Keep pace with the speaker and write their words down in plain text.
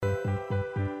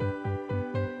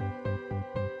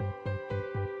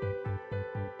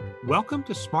Welcome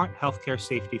to Smart Healthcare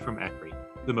Safety from ECRI,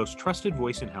 the most trusted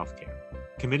voice in healthcare,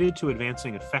 committed to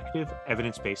advancing effective,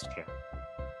 evidence-based care.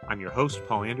 I'm your host,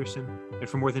 Paul Anderson, and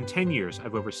for more than 10 years,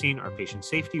 I've overseen our patient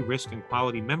safety, risk, and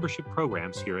quality membership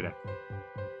programs here at ECRI.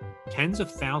 Tens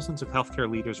of thousands of healthcare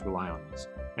leaders rely on us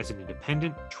as an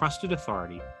independent, trusted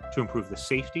authority to improve the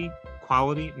safety,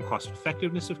 quality, and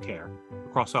cost-effectiveness of care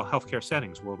across all healthcare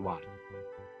settings worldwide.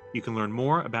 You can learn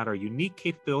more about our unique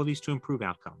capabilities to improve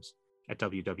outcomes at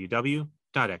www.ecri.org.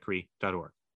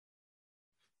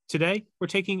 Today, we're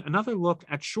taking another look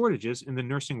at shortages in the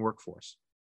nursing workforce.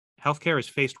 Healthcare has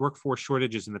faced workforce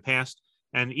shortages in the past,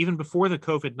 and even before the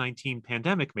COVID-19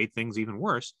 pandemic made things even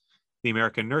worse, the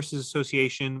American Nurses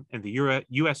Association and the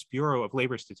U.S. Bureau of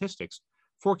Labor Statistics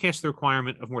forecast the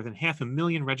requirement of more than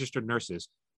 500,000 registered nurses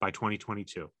by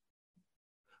 2022.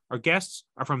 Our guests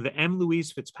are from the M.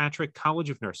 Louise Fitzpatrick College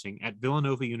of Nursing at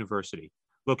Villanova University,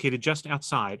 located just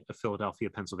outside of Philadelphia,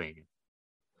 Pennsylvania.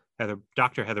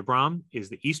 Dr. Heather Brahm is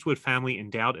the Eastwood Family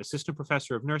Endowed Assistant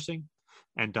Professor of Nursing,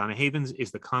 and Donna Havens is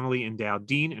the Connolly Endowed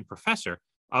Dean and Professor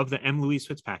of the M. Louise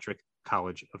Fitzpatrick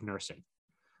College of Nursing.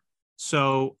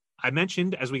 So I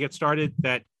mentioned as we get started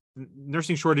that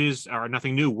nursing shortages are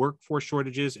nothing new. Workforce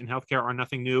shortages in healthcare are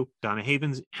nothing new. Donna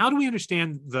Havens, how do we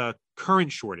understand the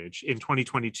current shortage in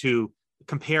 2022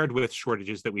 compared with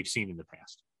shortages that we've seen in the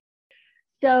past?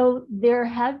 So there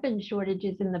have been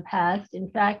shortages in the past. In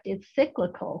fact, it's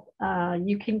cyclical.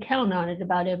 You can count on it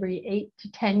about every 8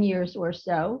 to 10 years or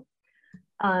so.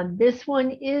 This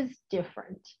one is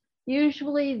different.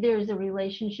 Usually there's a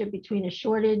relationship between a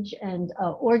shortage and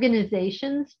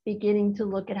organizations beginning to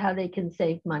look at how they can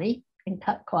save money and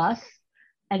cut costs.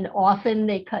 And often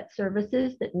they cut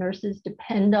services that nurses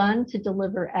depend on to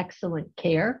deliver excellent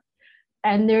care.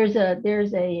 And there's a,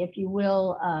 if you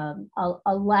will,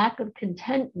 a lack of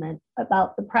contentment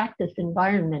about the practice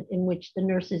environment in which the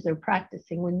nurses are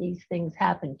practicing when these things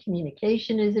happen.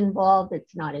 Communication is involved,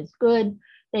 it's not as good.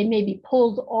 They may be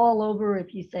pulled all over,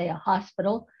 if you say, a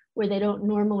hospital where they don't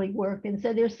normally work. And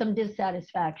so there's some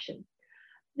dissatisfaction.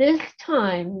 This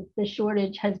time, the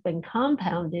shortage has been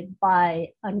compounded by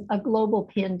a global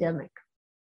pandemic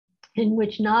in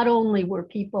which not only were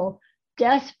people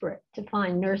desperate to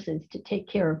find nurses to take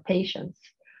care of patients.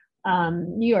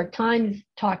 New York Times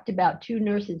talked about 2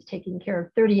 nurses taking care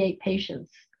of 38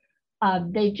 patients.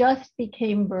 They just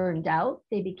became burned out.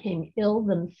 They became ill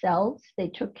themselves. They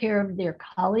took care of their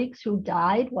colleagues who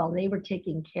died while they were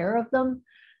taking care of them.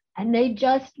 And they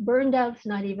just, burned out's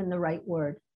not even the right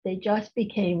word. They just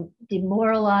became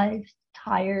demoralized,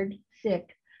 tired,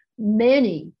 sick.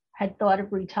 Many had thought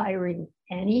of retiring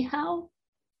anyhow.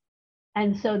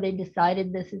 And so they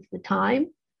decided this is the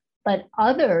time. But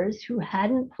others who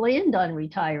hadn't planned on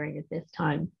retiring at this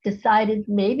time decided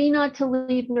maybe not to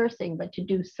leave nursing, but to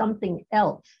do something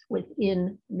else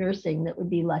within nursing that would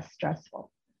be less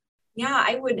stressful. Yeah,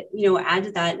 I would, add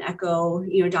to that and echo,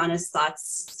 Donna's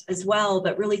thoughts as well,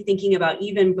 but really thinking about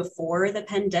even before the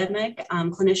pandemic,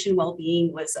 clinician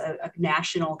well-being was a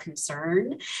national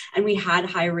concern. And we had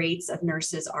high rates of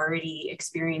nurses already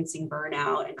experiencing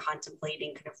burnout and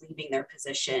contemplating kind of leaving their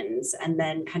positions, and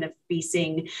then kind of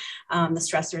facing the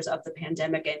stressors of the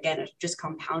pandemic, and again, just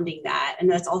compounding that.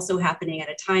 And that's also happening at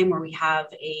a time where we have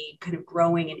a kind of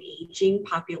growing and aging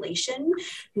population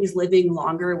who's living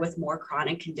longer with more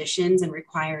chronic conditions and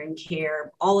requiring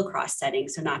care all across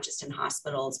settings. So not just in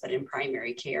hospitals, but in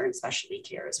primary care and specialty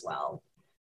care as well.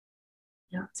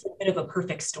 Yeah, it's a bit of a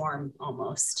perfect storm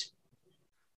almost.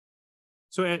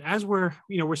 So as we're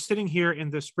sitting here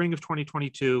in the spring of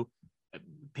 2022,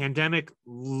 pandemic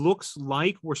looks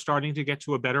like we're starting to get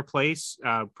to a better place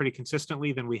pretty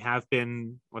consistently than we have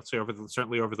been, let's say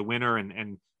certainly over the winter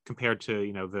and compared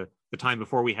to, the time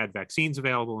before we had vaccines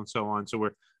available and so on. So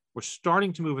we're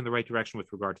starting to move in the right direction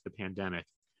with regard to the pandemic.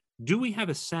 Do we have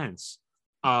a sense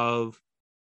of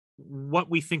what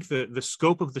we think the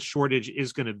scope of the shortage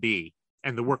is going to be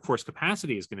and the workforce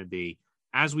capacity is going to be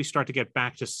as we start to get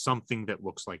back to something that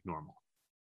looks like normal?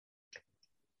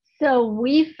 So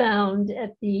we found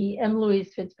at the M.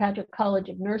 Louise Fitzpatrick College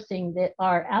of Nursing that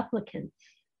our applicants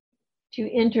to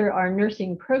enter our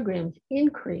nursing programs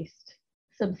increased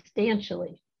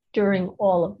substantially during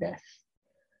all of this.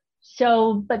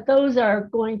 So, but those are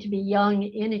going to be young,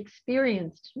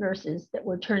 inexperienced nurses that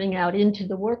we're turning out into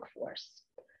the workforce.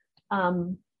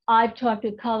 I've talked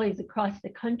to colleagues across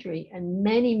the country, and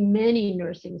many, many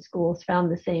nursing schools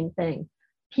found the same thing.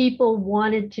 People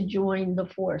wanted to join the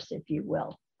force, if you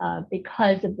will,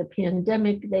 because of the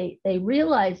pandemic. They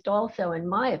realized also, in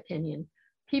my opinion,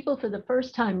 people for the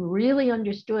first time really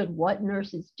understood what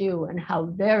nurses do and how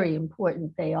very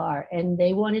important they are. And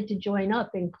they wanted to join up,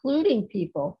 including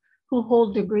people who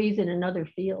hold degrees in another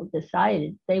field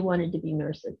decided they wanted to be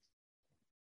nurses.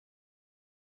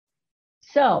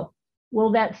 So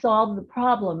will that solve the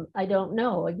problem? I don't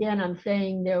know. Again, I'm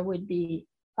saying there would be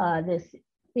this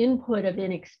input of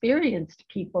inexperienced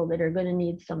people that are going to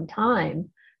need some time.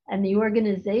 And the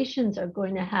organizations are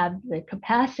going to have the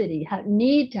capacity,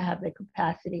 need to have the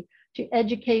capacity to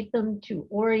educate them, to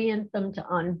orient them, to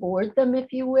onboard them,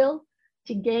 if you will,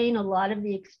 to gain a lot of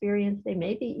the experience they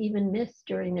maybe even missed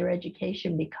during their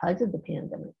education because of the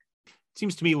pandemic. It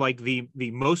seems to me like the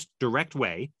most direct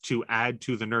way to add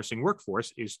to the nursing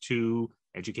workforce is to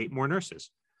educate more nurses.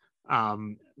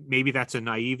 Maybe that's a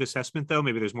naive assessment, though.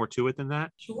 Maybe there's more to it than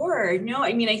that. Sure. No,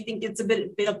 I mean, I think it's a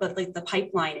bit of like the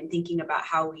pipeline and thinking about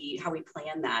how we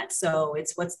plan that. So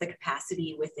it's what's the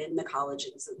capacity within the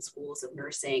colleges and schools of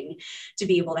nursing to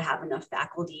be able to have enough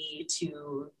faculty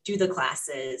to do the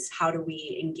classes? How do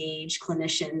we engage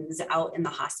clinicians out in the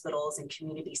hospitals and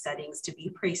community settings to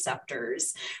be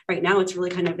preceptors? Right now, it's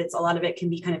really it's a lot of it can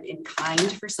be kind of in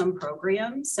kind for some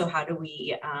programs. So how do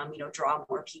we, draw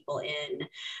more people in?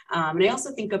 And I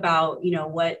also think about,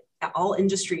 what all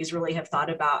industries really have thought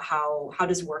about how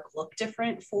does work look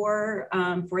different for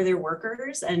their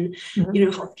workers, and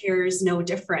healthcare is no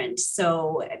different.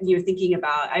 So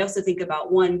I also think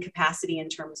about one, capacity in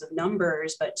terms of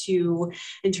numbers, but two,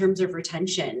 in terms of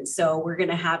retention. So we're going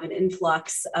to have an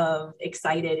influx of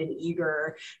excited and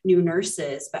eager new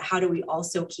nurses, but how do we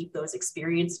also keep those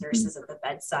experienced nurses at the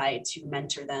bedside to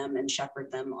mentor them and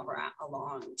shepherd them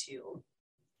along too?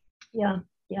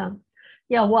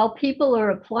 Yeah, while people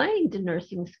are applying to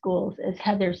nursing schools, as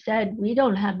Heather said, we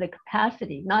don't have the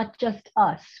capacity, not just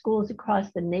us, schools across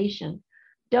the nation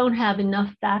don't have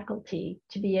enough faculty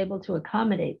to be able to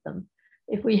accommodate them.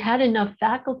 If we had enough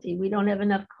faculty, we don't have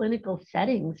enough clinical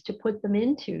settings to put them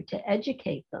into to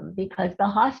educate them, because the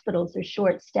hospitals are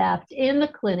short-staffed and the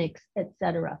clinics, et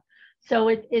cetera. So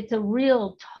it's a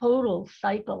real total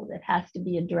cycle that has to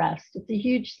be addressed. It's a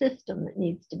huge system that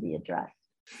needs to be addressed.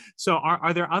 So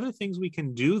are there other things we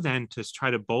can do then to try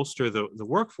to bolster the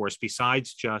workforce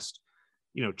besides just,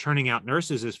 churning out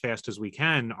nurses as fast as we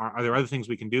can? Are there other things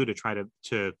we can do to try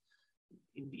to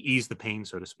ease the pain,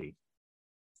 so to speak?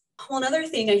 Well, another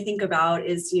thing I think about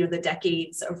is, the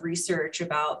decades of research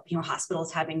about,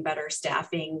 hospitals having better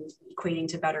staffing equating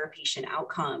to better patient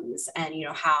outcomes, and,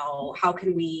 how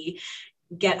can we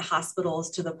get hospitals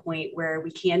to the point where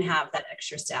we can have that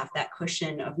extra staff, that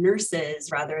cushion of nurses,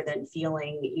 rather than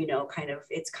feeling,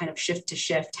 it's kind of shift to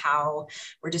shift how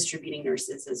we're distributing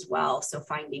nurses as well. So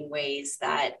finding ways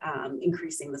that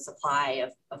increasing the supply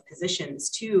of positions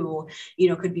too,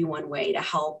 could be one way to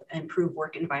help improve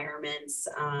work environments,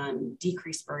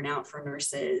 decrease burnout for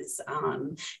nurses,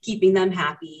 keeping them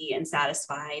happy and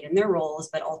satisfied in their roles,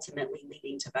 but ultimately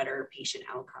leading to better patient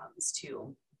outcomes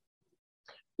too.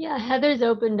 Yeah, Heather's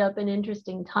opened up an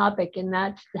interesting topic, and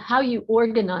that's how you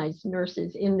organize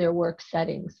nurses in their work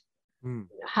settings.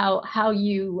 How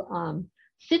you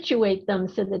situate them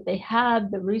so that they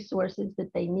have the resources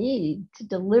that they need to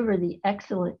deliver the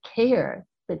excellent care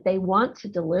that they want to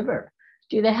deliver.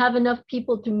 Do they have enough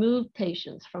people to move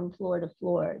patients from floor to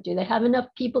floor? Do they have enough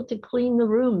people to clean the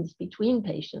rooms between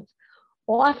patients?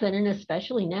 Often, and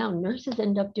especially now, nurses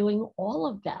end up doing all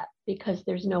of that because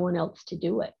there's no one else to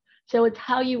do it. So it's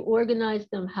how you organize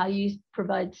them, how you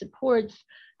provide supports,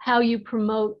 how you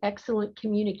promote excellent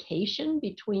communication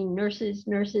between nurses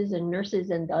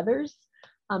and others.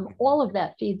 All of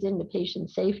that feeds into patient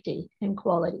safety and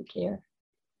quality care.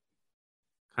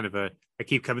 Kind of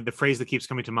the phrase that keeps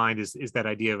coming to mind is that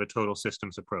idea of a total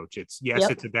systems approach. It's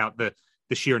about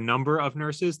the sheer number of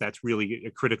nurses. That's really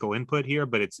a critical input here,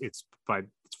 but it's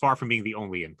far from being the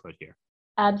only input here.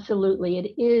 Absolutely.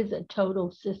 It is a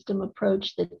total system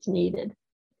approach that's needed.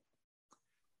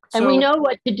 And we know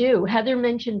what to do. Heather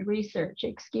mentioned research,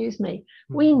 excuse me.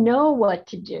 We know what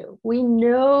to do. We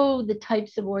know the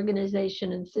types of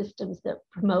organization and systems that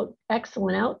promote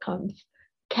excellent outcomes.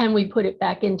 Can we put it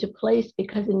back into place?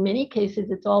 Because in many cases,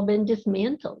 it's all been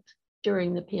dismantled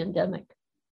during the pandemic.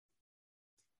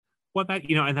 What about,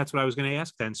 and that's what I was going to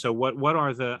ask then. So what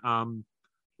are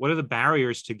the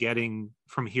barriers to getting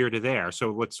from here to there?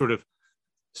 So let's sort of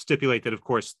stipulate that, of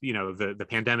course, the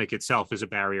pandemic itself is a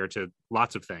barrier to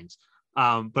lots of things.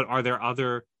 But are there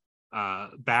other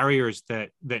barriers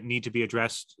that need to be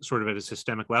addressed sort of at a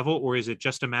systemic level, or is it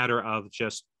just a matter of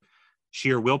just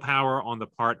sheer willpower on the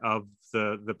part of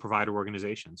the provider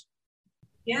organizations?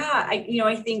 Yeah,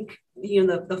 I think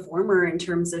the former in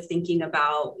terms of thinking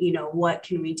about, what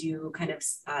can we do kind of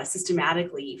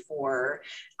systematically for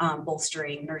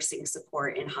bolstering nursing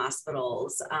support in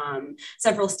hospitals.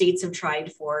 Several states have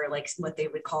tried for like what they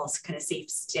would call kind of safe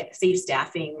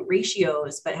staffing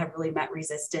ratios, but have really met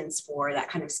resistance for that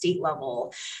kind of state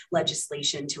level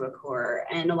legislation to occur.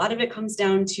 And a lot of it comes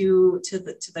down to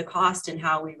the cost and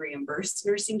how we reimburse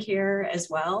nursing care as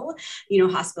well.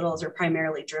 Hospitals are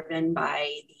primarily driven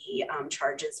by the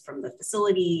charges from the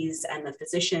facilities and the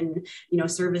physician,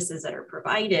 services that are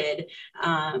provided.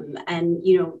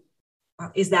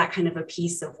 Is that kind of a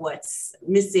piece of what's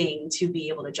missing to be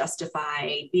able to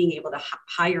justify being able to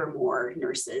hire more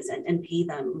nurses and pay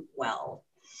them well?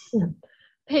 Yeah.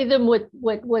 Pay them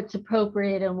what's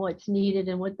appropriate and what's needed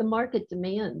and what the market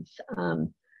demands.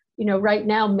 Right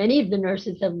now, many of the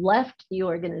nurses have left the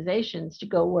organizations to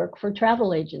go work for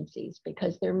travel agencies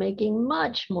because they're making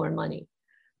much more money.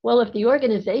 Well, if the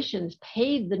organizations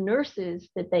paid the nurses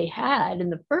that they had in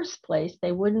the first place,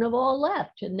 they wouldn't have all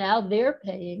left. And now they're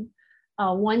paying.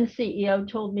 One CEO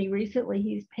told me recently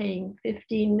he's paying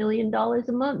 $15 million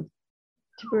a month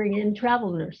to bring in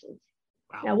travel nurses.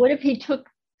 Wow. Now, what if he took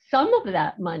some of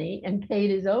that money and paid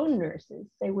his own nurses?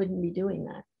 They wouldn't be doing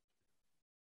that.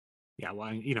 Yeah, well,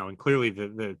 and clearly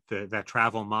that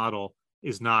travel model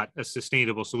is not a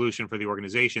sustainable solution for the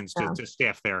organizations to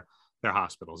staff their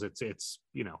hospitals. It's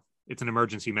an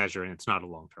emergency measure and it's not a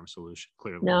long-term solution,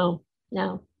 clearly. No.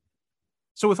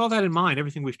 So with all that in mind,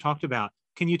 everything we've talked about,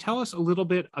 can you tell us a little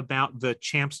bit about the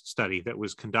CHAMPS study that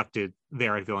was conducted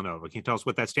there at Villanova? Can you tell us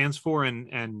what that stands for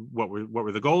and what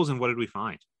were the goals and what did we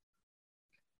find?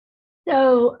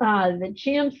 So the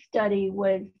CHAMPS study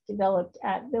was developed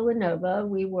at Villanova.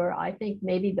 We were, I think,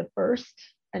 maybe the first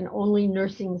and only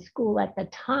nursing school at the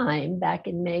time, back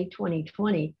in May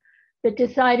 2020, that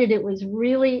decided it was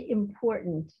really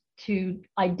important to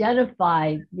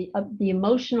identify the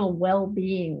emotional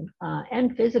well-being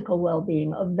and physical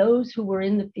well-being of those who were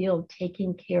in the field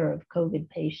taking care of COVID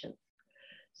patients.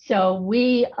 So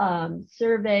we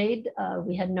surveyed,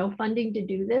 we had no funding to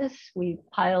do this. We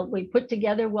put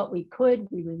together what we could.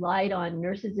 We relied on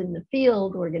nurses in the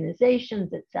field,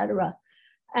 organizations, et cetera.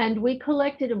 And we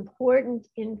collected important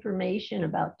information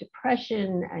about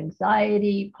depression,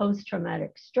 anxiety,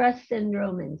 post-traumatic stress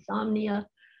syndrome, insomnia.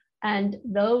 And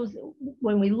those,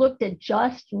 when we looked at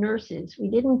just nurses, we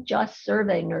didn't just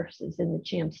survey nurses in the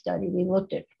CHAMPS study. We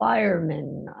looked at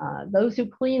firemen, those who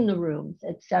clean the rooms,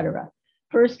 et cetera,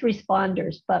 first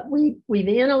responders. But we've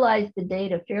analyzed the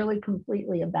data fairly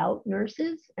completely about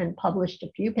nurses and published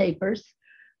a few papers.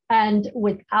 And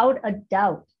without a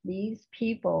doubt, these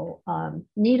people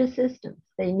need assistance.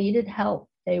 They needed help.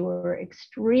 They were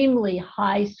extremely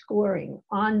high scoring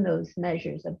on those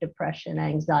measures of depression,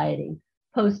 anxiety,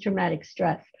 post-traumatic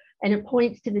stress. And it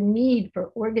points to the need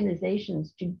for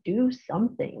organizations to do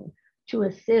something to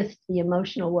assist the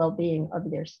emotional well-being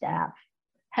of their staff.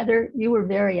 Heather, you were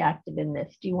very active in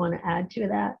this. Do you want to add to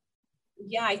that?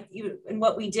 Yeah, and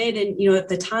what we did, and at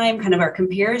the time, kind of our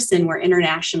comparison were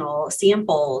international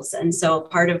samples, and so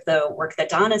part of the work that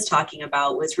Donna's talking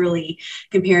about was really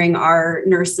comparing our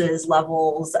nurses'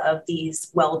 levels of these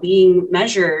well-being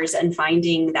measures and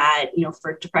finding that,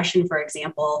 for depression, for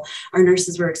example, our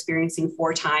nurses were experiencing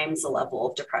 4 times the level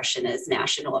of depression as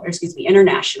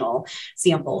international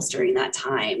samples during that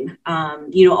time.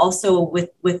 Also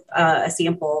with a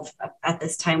sample at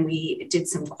this time, we did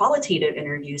some qualitative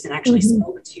interviews and actually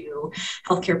spoke to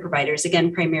healthcare providers,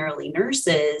 again, primarily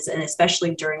nurses, and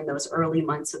especially during those early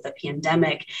months of the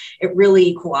pandemic, it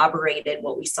really corroborated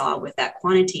what we saw with that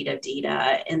quantitative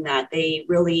data in that they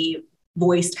really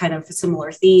voiced kind of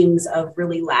similar themes of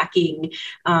really lacking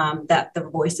that the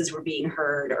voices were being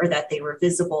heard or that they were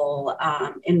visible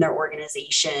in their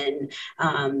organization,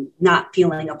 not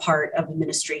feeling a part of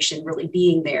administration, really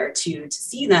being there to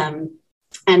see them,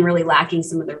 and really lacking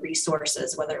some of the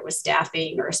resources, whether it was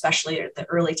staffing or especially at the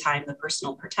early time, the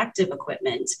personal protective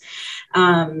equipment,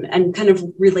 and kind of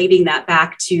relating that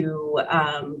back to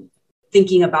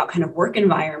thinking about kind of work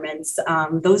environments.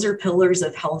 Those are pillars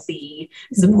of healthy,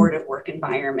 supportive work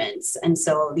environments. And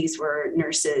so these were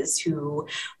nurses who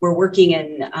were working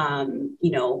in,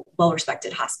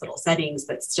 well-respected hospital settings,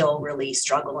 but still really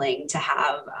struggling to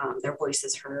have their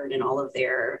voices heard and all of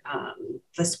their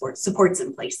the supports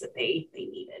in place that they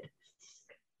needed.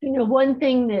 One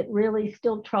thing that really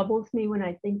still troubles me when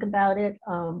I think about it,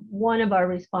 one of our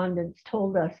respondents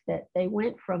told us that they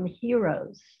went from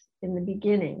heroes in the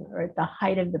beginning or at the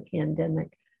height of the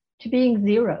pandemic to being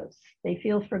zeros. They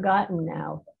feel forgotten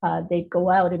now. They'd go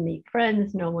out and meet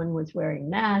friends. No one was wearing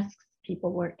masks.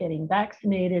 People weren't getting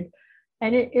vaccinated.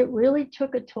 And it really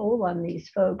took a toll on these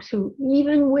folks who,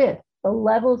 even with the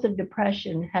levels of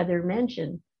depression Heather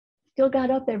mentioned, still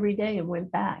got up every day and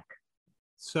went back.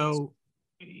 So,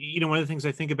 one of the things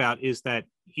I think about is that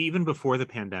even before the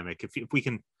pandemic, if we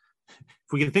can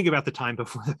think about the time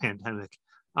before the pandemic,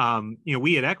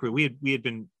 we at ECRI, we had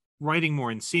been writing more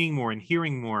and seeing more and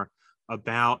hearing more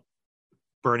about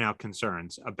burnout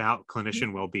concerns, about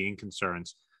clinician well-being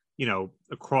concerns,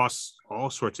 across all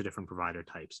sorts of different provider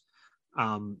types.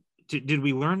 Did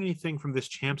we learn anything from this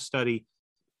CHAMP study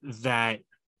that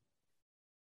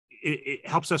it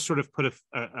helps us sort of put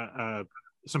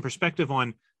some perspective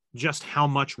on just how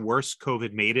much worse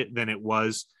COVID made it than it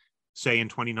was, say, in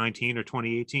 2019 or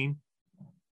 2018?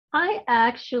 I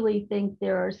actually think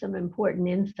there are some important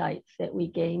insights that we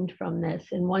gained from this.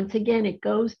 And once again, it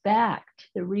goes back to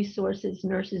the resources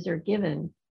nurses are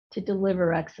given to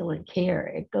deliver excellent care.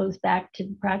 It goes back to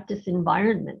the practice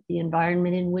environment, the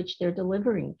environment in which they're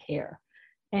delivering care.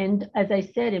 And as I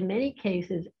said, in many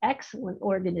cases, excellent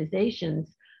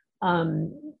organizations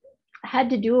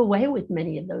had to do away with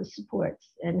many of those supports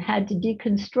and had to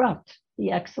deconstruct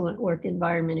the excellent work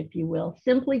environment, if you will,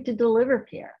 simply to deliver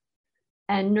care.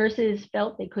 And nurses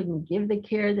felt they couldn't give the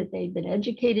care that they'd been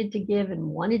educated to give and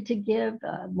wanted to give.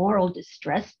 Moral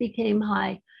distress became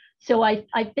high. So I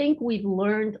think we've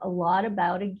learned a lot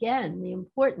about, again, the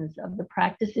importance of the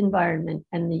practice environment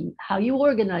and how you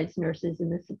organize nurses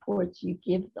and the supports you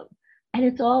give them. And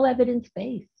it's all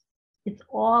evidence-based. It's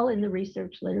all in the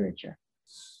research literature.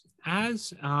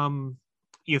 As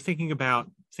you're thinking about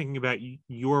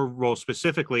your role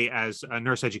specifically as a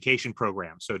nurse education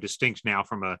program, so distinct now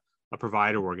from a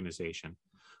provider organization,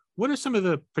 what are some of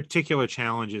the particular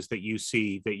challenges that you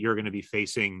see that you're going to be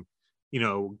facing,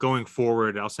 going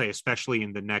forward? I'll say, especially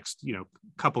in the next,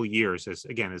 couple years, as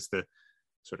the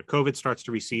sort of COVID starts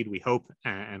to recede, we hope,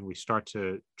 and we start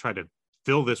to try to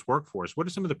fill this workforce. What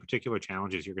are some of the particular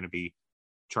challenges you're going to be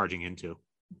charging into?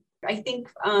 I think,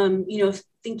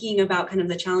 thinking about kind of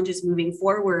the challenges moving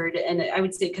forward, and I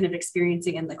would say kind of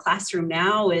experiencing in the classroom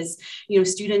now is,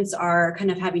 students are kind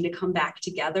of having to come back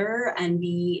together and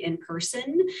be in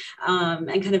person,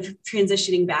 and kind of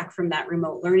transitioning back from that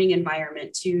remote learning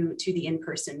environment to the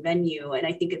in-person venue. And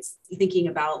I think it's thinking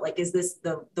about, like, is this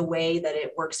the way that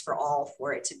it works for all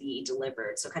for it to be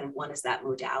delivered? So kind of one is that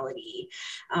modality.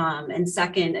 And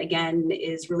second, again,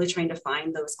 is really trying to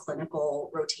find those clinical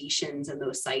rotations and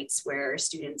those sites where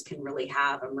students can really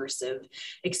have immersive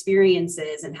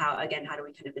experiences, and how do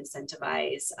we kind of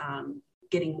incentivize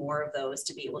getting more of those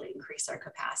to be able to increase our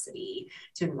capacity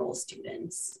to enroll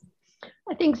students.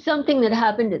 I think something that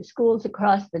happened at schools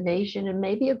across the nation and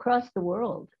maybe across the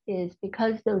world is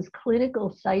because those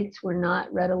clinical sites were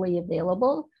not readily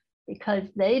available, because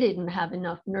they didn't have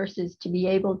enough nurses to be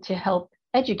able to help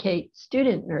educate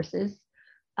student nurses,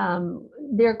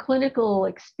 their clinical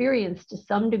experience to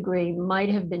some degree might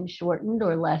have been shortened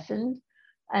or lessened.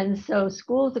 And so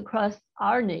schools across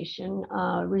our nation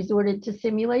resorted to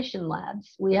simulation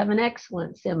labs. We have an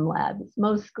excellent sim lab, as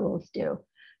most schools do.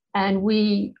 And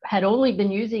we had only been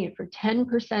using it for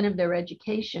 10% of their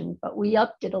education, but we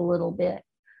upped it a little bit.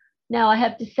 Now, I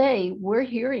have to say, we're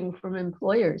hearing from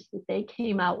employers that they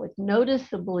came out with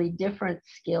noticeably different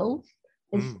skills,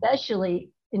 especially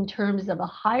in terms of a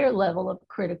higher level of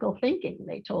critical thinking,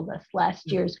 they told us, last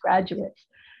year's graduates.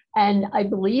 And I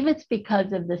believe it's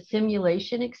because of the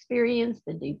simulation experience,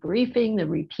 the debriefing, the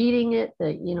repeating it,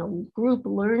 the group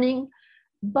learning,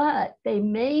 but they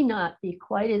may not be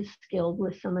quite as skilled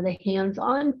with some of the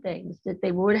hands-on things that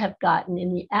they would have gotten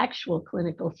in the actual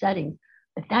clinical settings.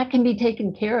 But that can be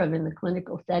taken care of in the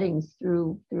clinical settings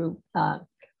through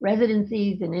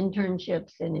residencies and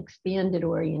internships and expanded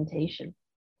orientation.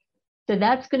 So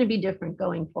that's going to be different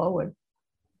going forward.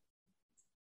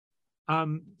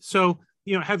 So,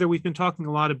 Heather, we've been talking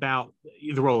a lot about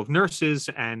the role of nurses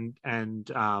and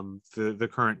the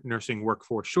current nursing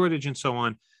workforce shortage and so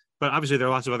on. But obviously, there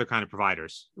are lots of other kind of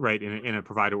providers, right, in a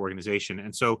provider organization.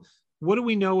 And so what do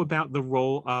we know about the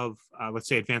role of, let's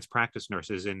say, advanced practice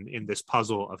nurses in this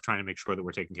puzzle of trying to make sure that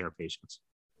we're taking care of patients?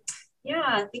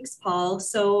 Yeah, thanks, Paul.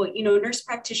 So, nurse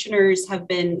practitioners have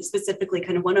been specifically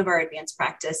kind of one of our advanced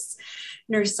practice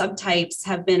nurse subtypes,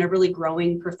 have been a really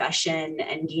growing profession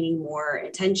and gaining more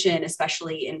attention,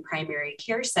 especially in primary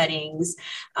care settings.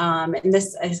 And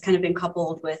this has kind of been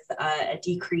coupled with a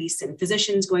decrease in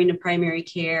physicians going to primary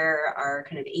care, our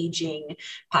kind of aging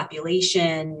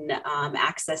population,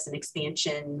 access and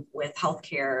expansion with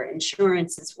healthcare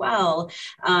insurance as well.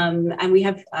 And we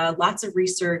have lots of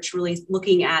research really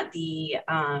looking at the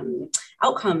the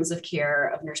outcomes of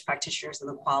care of nurse practitioners and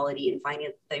the quality and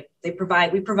finding we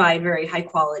provide very high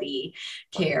quality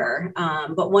care.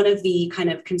 But one of the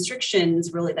kind of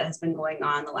constrictions really that has been going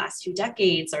on the last 2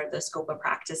 decades are the scope of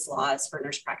practice laws for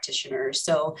nurse practitioners.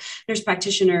 So nurse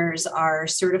practitioners are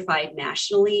certified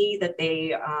nationally that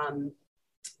they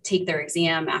take their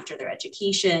exam after their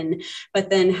education,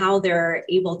 but then how they're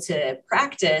able to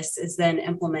practice is then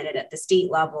implemented at the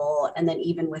state level, and then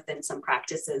even within some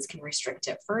practices can restrict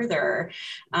it further.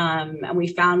 And we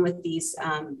found with these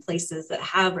places that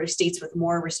have, or states with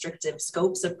more restrictive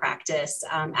scopes of practice,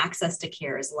 access to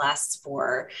care is less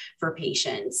for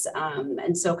patients.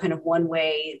 And so kind of one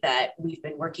way that we've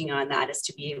been working on that is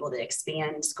to be able to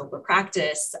expand scope of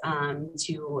practice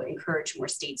to encourage more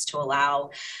states to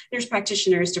allow nurse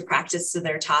practitioners to practice to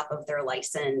their top of their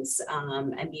license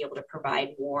and be able to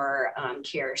provide more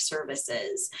care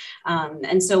services.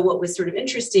 And so what was sort of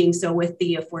interesting, so with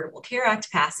the Affordable Care Act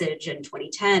passage in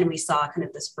 2010, we saw kind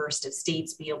of this burst of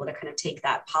states be able to kind of take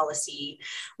that policy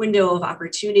window of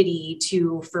opportunity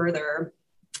to further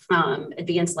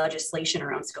advanced legislation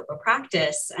around scope of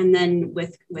practice. And then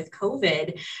with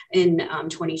COVID in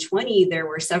 2020, there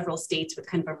were several states with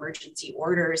kind of emergency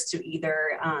orders to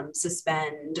either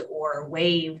suspend or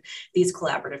waive these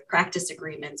collaborative practice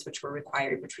agreements, which were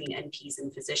required between NPs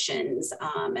and physicians,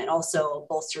 and also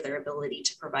bolster their ability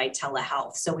to provide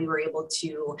telehealth. So we were able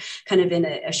to kind of in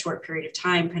a short period of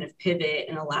time kind of pivot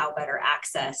and allow better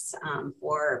access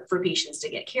for patients to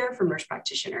get care from nurse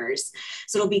practitioners.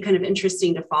 So it'll be kind of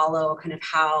interesting to follow kind of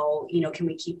how, can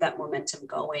we keep that momentum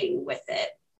going with it?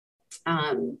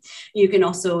 You can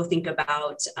also think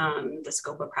about the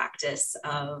scope of practice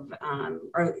of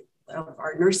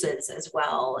our nurses as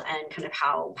well, and kind of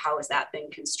how has that been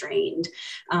constrained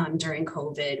during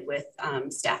COVID with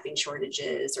staffing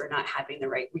shortages or not having the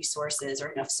right resources or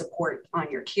enough support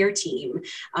on your care team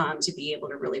to be able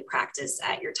to really practice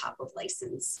at your top of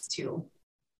license too.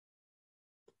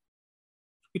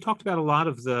 We talked about a lot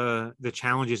of the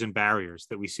challenges and barriers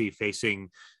that we see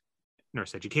facing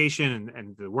nurse education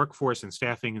and the workforce and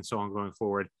staffing and so on going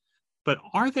forward. But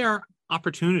are there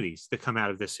opportunities that come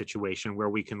out of this situation where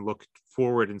we can look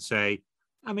forward and say,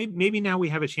 maybe now we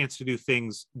have a chance to do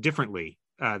things differently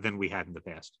than we had in the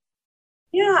past?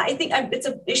 Yeah, I think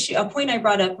it's a point I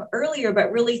brought up earlier,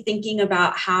 but really thinking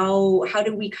about how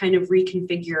do we kind of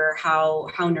reconfigure how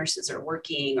nurses are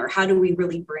working, or how do we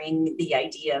really bring the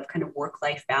idea of kind of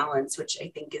work-life balance, which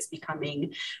I think is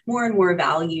becoming more and more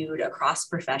valued across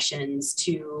professions,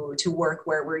 to work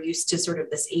where we're used to sort of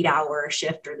this 8-hour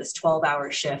shift or this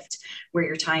 12-hour shift where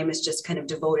your time is just kind of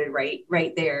devoted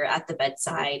right there at the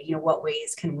bedside. What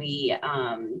ways can we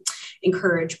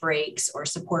encourage breaks or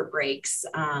support breaks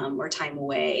or time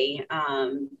away,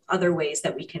 other ways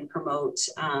that we can promote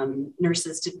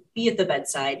nurses to be at the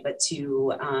bedside, but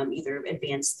to either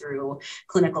advance through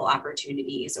clinical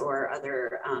opportunities or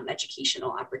other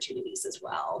educational opportunities as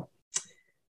well.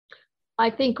 I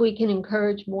think we can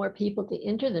encourage more people to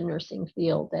enter the nursing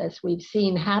field, as we've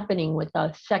seen happening with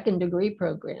the second degree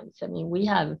programs. I mean, we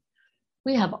have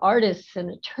artists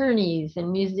and attorneys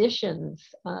and musicians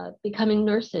becoming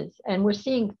nurses, and we're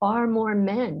seeing far more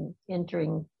men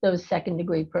entering those second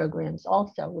degree programs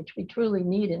also, which we truly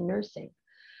need in nursing.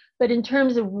 But in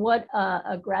terms of what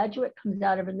a graduate comes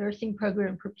out of a nursing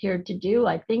program prepared to do,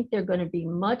 I think they're going to be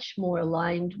much more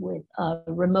aligned with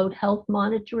remote health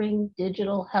monitoring,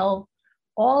 digital health,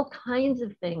 all kinds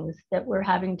of things that we're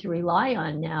having to rely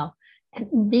on now.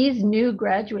 And these new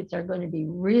graduates are going to be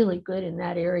really good in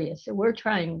that area. So we're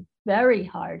trying very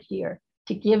hard here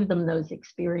to give them those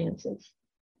experiences.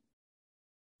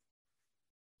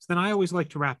 So then I always like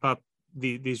to wrap up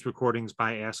these recordings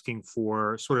by asking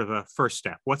for sort of a first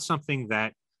step. What's something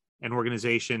that an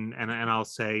organization, and I'll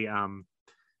say,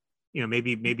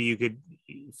 maybe you could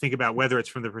think about whether it's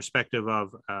from the perspective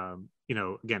of,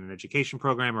 again, an education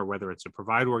program, or whether it's a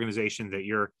provider organization that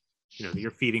you're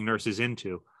feeding nurses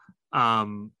into.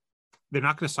 They're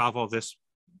not going to solve all this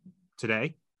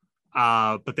today,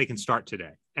 but they can start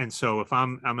today. And so if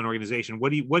I'm an organization,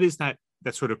 what is that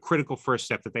sort of critical first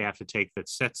step that they have to take that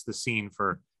sets the scene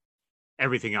for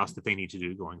everything else that they need to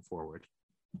do going forward?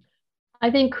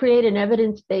 I think create an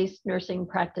evidence-based nursing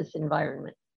practice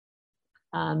environment.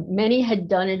 Many had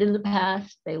done it in the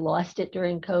past. They lost it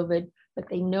during COVID, but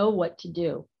they know what to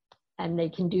do, and they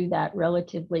can do that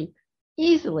relatively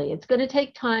easily. It's going to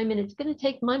take time and it's going to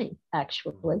take money,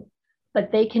 actually,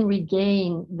 but they can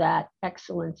regain that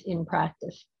excellence in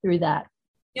practice through that.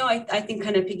 I think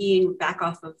kind of piggying back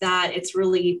off of that, it's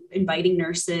really inviting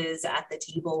nurses at the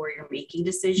table where you're making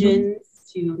decisions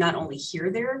to not only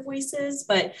hear their voices,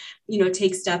 but,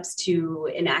 take steps to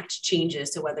enact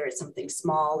changes. So whether it's something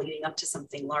small leading up to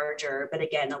something larger, but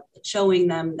again, showing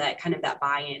them that kind of that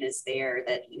buy-in is there,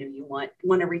 that, you want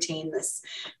to retain this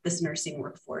nursing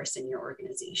workforce in your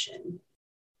organization.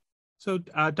 So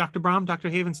Dr. Brahm, Dr.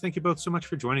 Havens, thank you both so much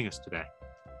for joining us today.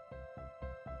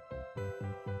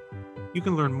 You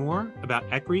can learn more about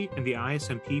ECRI and the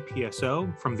ISMP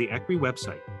PSO from the ECRI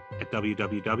website at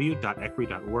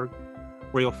www.ecri.org,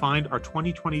 where you'll find our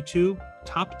 2022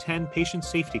 Top 10 Patient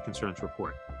Safety Concerns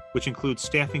report, which includes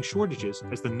staffing shortages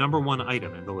as the #1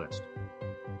 item in the list.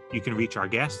 You can reach our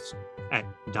guests at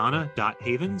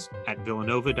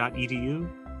donna.havens@villanova.edu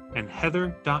and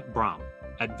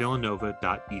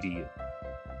heather.brahm@villanova.edu.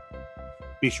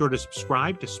 Be sure to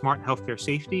subscribe to Smart Healthcare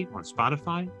Safety on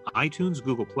Spotify, iTunes,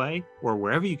 Google Play, or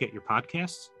wherever you get your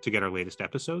podcasts to get our latest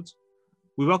episodes.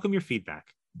 We welcome your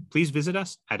feedback. Please visit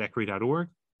us at ecri.org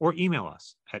or email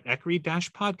us at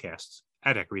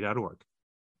ecri-podcasts@ecri.org.